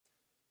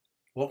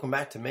Welcome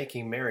back to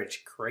Making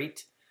Marriage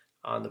Great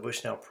on the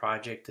Bushnell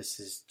Project. This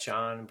is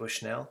John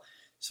Bushnell.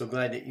 So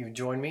glad that you've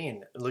joined me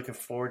and looking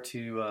forward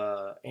to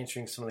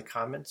answering some of the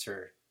comments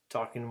or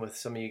talking with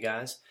some of you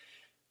guys.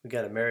 We've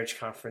got a marriage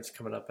conference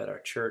coming up at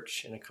our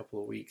church in a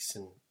couple of weeks,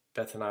 and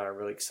Beth and I are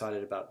really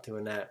excited about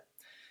doing that.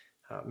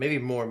 Maybe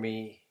more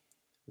me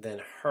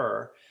than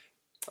her,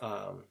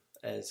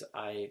 as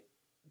I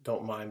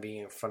don't mind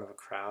being in front of a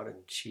crowd,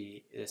 and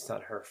it's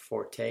not her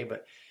forte,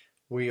 but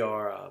we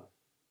are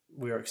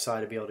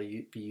excited to be able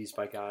to be used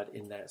by God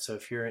in that. So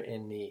if you're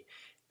in the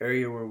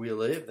area where we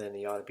live, then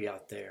you ought to be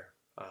out there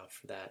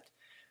for that.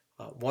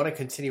 Want to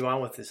continue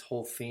on with this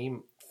whole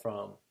theme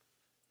from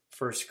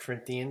 1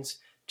 Corinthians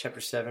chapter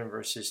 7,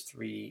 verses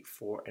 3,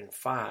 4, and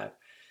 5.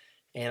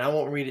 And I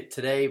won't read it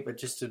today, but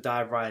just to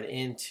dive right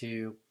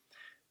into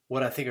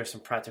what I think are some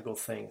practical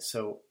things.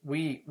 So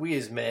we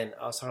as men,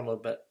 I was talking a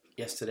little bit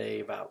yesterday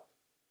about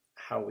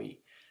how we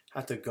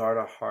have to guard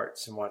our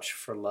hearts and watch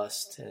for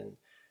lust, and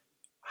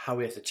how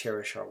we have to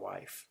cherish our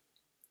wife.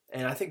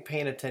 And I think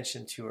paying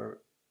attention to her,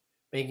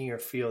 making her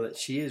feel that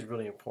she is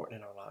really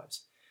important in our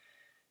lives.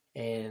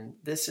 And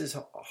this is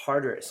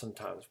harder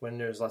sometimes when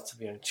there's lots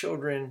of young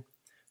children,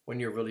 when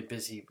you're really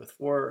busy with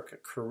work, a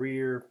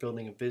career,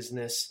 building a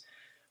business,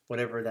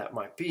 whatever that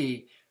might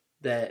be,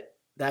 that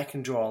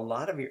can draw a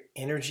lot of your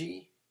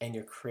energy and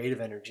your creative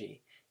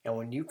energy. And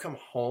when you come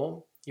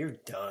home, you're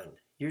done.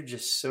 You're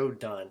just so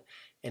done.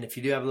 And if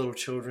you do have little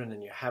children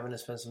and you're having to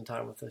spend some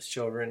time with those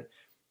children,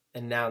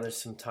 and now there's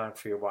some time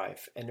for your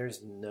wife, and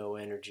there's no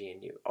energy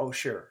in you. Oh,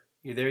 sure,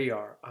 there you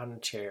are on a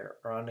chair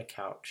or on the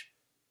couch,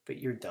 but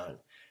you're done.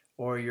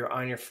 Or you're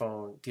on your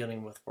phone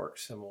dealing with work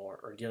some more,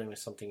 or dealing with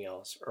something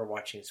else, or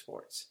watching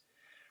sports.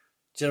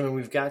 Gentlemen,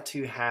 we've got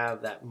to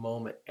have that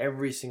moment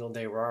every single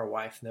day where our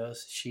wife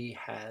knows she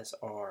has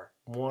our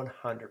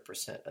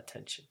 100%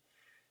 attention,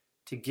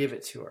 to give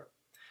it to her.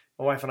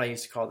 My wife and I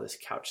used to call this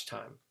couch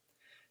time.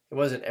 It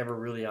wasn't ever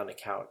really on the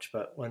couch,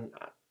 but when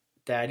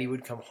Daddy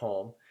would come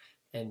home,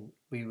 and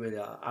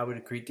I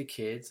would greet the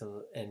kids,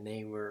 and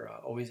they were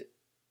always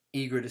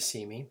eager to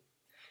see me.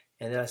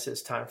 And then I said,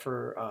 it's time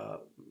for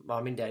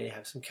Mom and Daddy to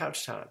have some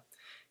couch time.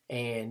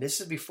 And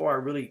this is before I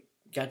really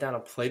got down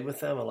and played with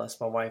them, unless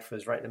my wife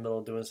was right in the middle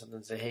of doing something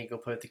and say, hey, go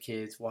play with the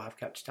kids. We'll have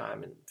couch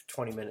time in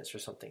 20 minutes or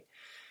something.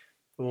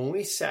 But when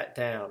we sat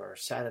down or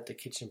sat at the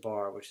kitchen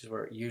bar, which is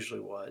where it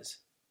usually was,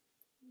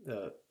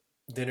 the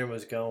dinner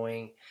was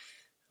going,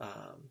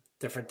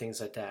 different things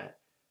like that.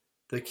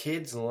 The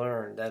kids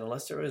learned that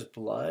unless there was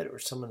blood or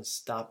someone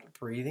stopped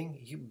breathing,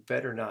 you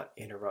better not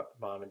interrupt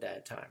Mom and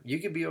Dad time. You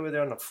could be over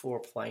there on the floor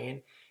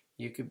playing.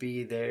 You could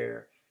be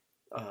there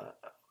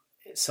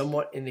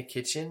somewhat in the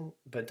kitchen,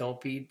 but don't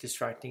be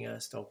distracting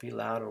us. Don't be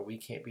loud, or we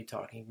can't be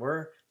talking.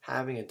 We're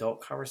having adult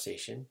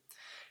conversation.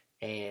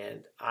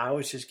 And I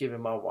was just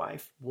giving my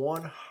wife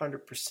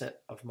 100%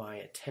 of my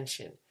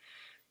attention,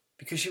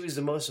 because she was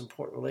the most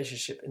important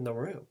relationship in the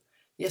room.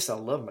 Yes, I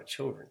love my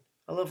children.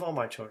 I love all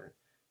my children.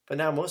 But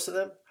now most of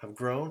them have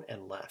grown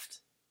and left.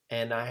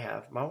 And I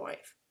have my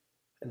wife.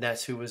 And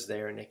that's who was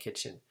there in the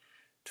kitchen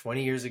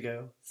 20 years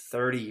ago,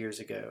 30 years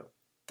ago,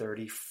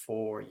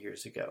 34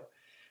 years ago.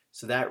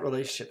 So that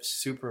relationship is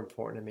super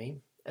important to me,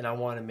 and I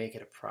want to make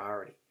it a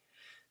priority.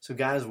 So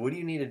guys, what do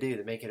you need to do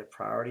to make it a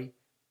priority?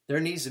 There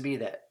needs to be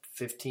that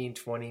 15,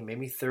 20,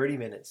 maybe 30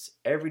 minutes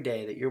every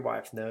day that your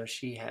wife knows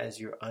she has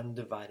your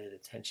undivided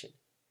attention.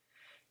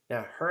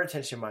 Now, her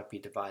attention might be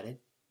divided,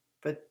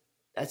 but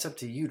that's up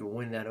to you to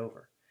win that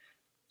over.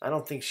 I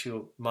don't think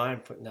she'll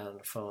mind putting down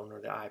the phone or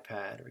the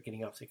iPad or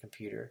getting off the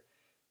computer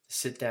to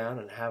sit down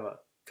and have a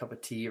cup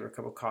of tea or a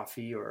cup of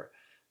coffee or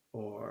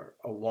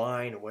a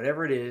wine or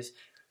whatever it is.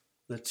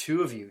 The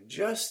two of you,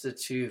 just the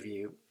two of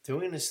you,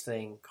 doing this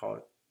thing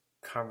called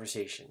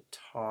conversation,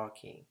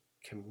 talking,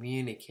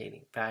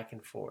 communicating back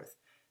and forth,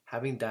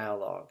 having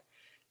dialogue,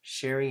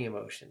 sharing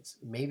emotions.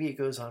 Maybe it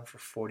goes on for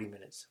 40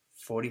 minutes,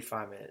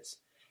 45 minutes.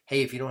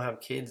 Hey, if you don't have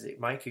kids, it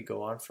could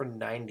go on for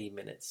 90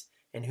 minutes,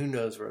 and who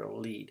knows where it'll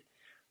lead.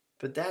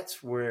 But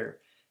that's where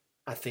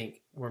I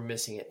think we're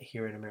missing it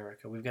here in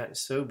America. We've gotten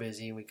so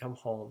busy, and we come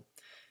home,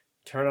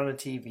 turn on the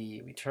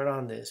TV, we turn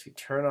on this, we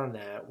turn on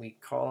that, we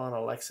call on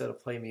Alexa to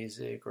play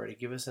music or to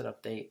give us an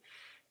update,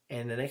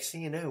 and the next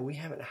thing you know, we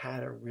haven't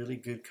had a really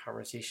good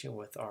conversation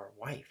with our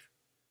wife.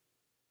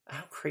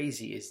 How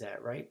crazy is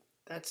that, right?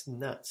 That's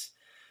nuts.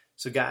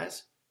 So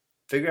guys,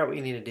 figure out what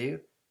you need to do.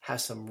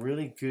 Have some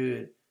really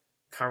good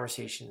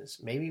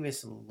conversations, maybe even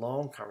some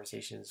long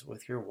conversations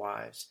with your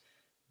wives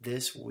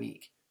this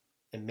week.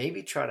 And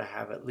maybe try to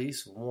have at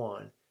least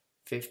one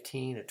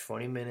 15 to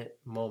 20 minute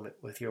moment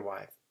with your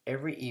wife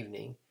every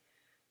evening,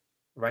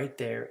 right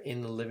there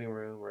in the living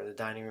room or the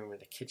dining room or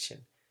the kitchen,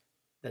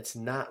 that's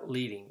not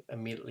leading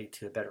immediately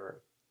to the bedroom.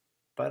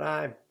 But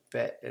I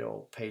bet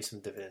it'll pay some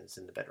dividends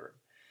in the bedroom.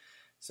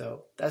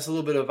 So that's a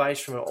little bit of advice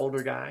from an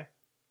older guy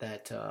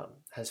that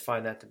has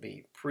found that to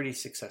be pretty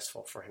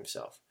successful for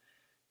himself.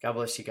 God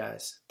bless you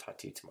guys. Talk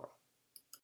to you tomorrow.